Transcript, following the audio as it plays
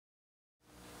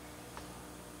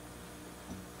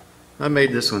I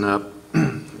made this one up.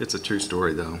 It's a true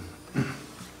story, though.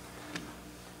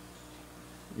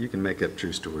 You can make up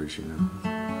true stories, you know.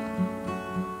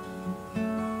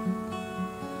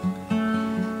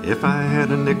 If I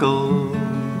had a nickel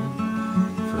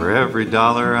for every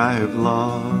dollar I have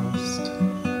lost,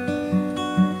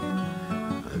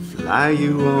 I'd fly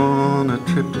you on a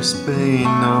trip to Spain,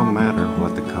 no matter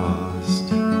what the cost.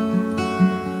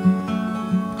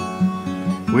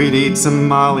 We'd eat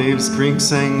some olives, drink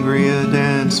sangria,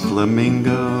 dance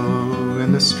flamingo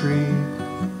in the street,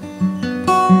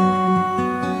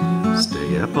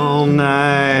 stay up all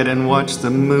night and watch the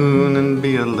moon and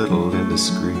be a little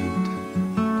indiscreet.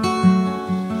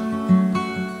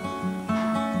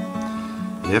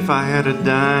 If I had a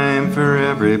dime for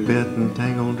every bit and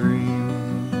tangled dream,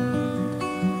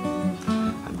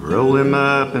 I'd roll them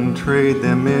up and trade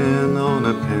them in on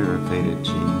a pair of faded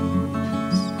jeans.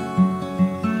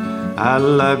 I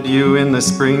loved you in the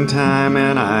springtime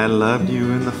and I loved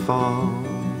you in the fall.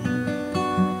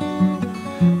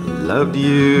 I loved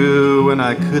you when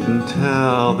I couldn't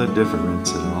tell the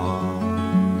difference at all.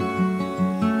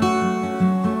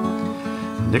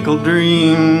 Nickel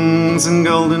dreams and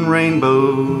golden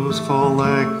rainbows fall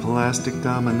like plastic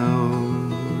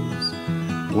dominoes.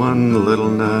 One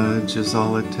little nudge is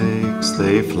all it takes,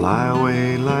 they fly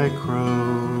away like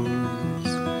crows.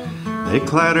 They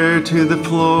clatter to the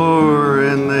floor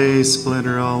and they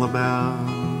splinter all about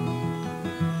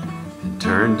and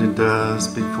turn to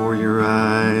dust before your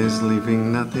eyes,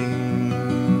 leaving nothing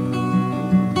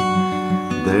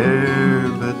there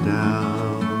but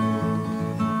doubt.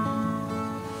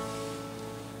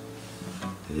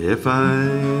 If I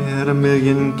had a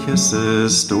million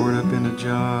kisses stored up in a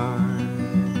jar,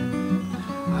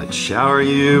 I'd shower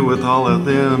you with all of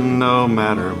them, no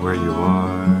matter where you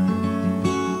are.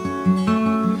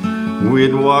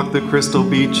 We'd walk the crystal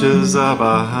beaches of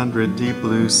 100 deep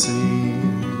blue seas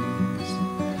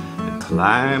and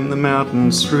climb the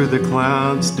mountains through the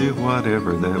clouds, do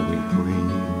whatever that we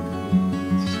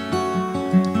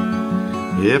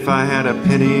please. If I had a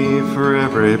penny for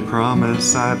every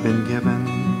promise I've been given,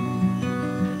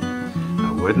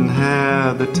 I wouldn't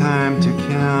have the time to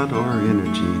count or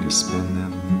energy to spend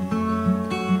them.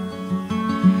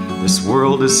 This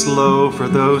world is slow for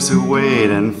those who wait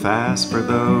and fast for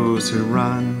those who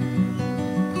run.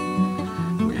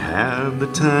 We have the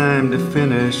time to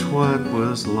finish what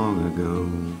was long ago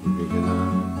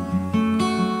begun.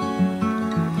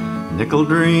 Nickel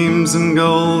dreams and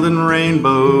golden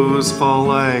rainbows fall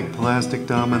like plastic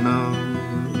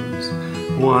dominoes.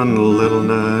 One little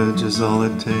nudge is all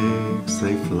it takes,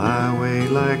 they fly away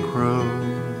like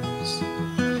crows.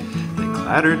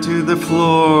 Clatter to the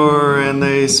floor and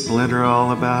they splinter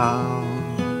all about,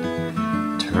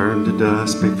 turn to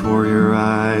dust before your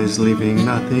eyes, leaving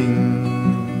nothing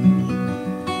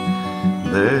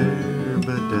there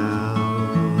but doubt.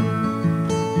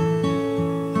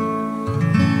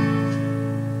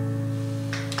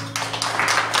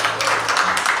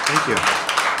 Thank you.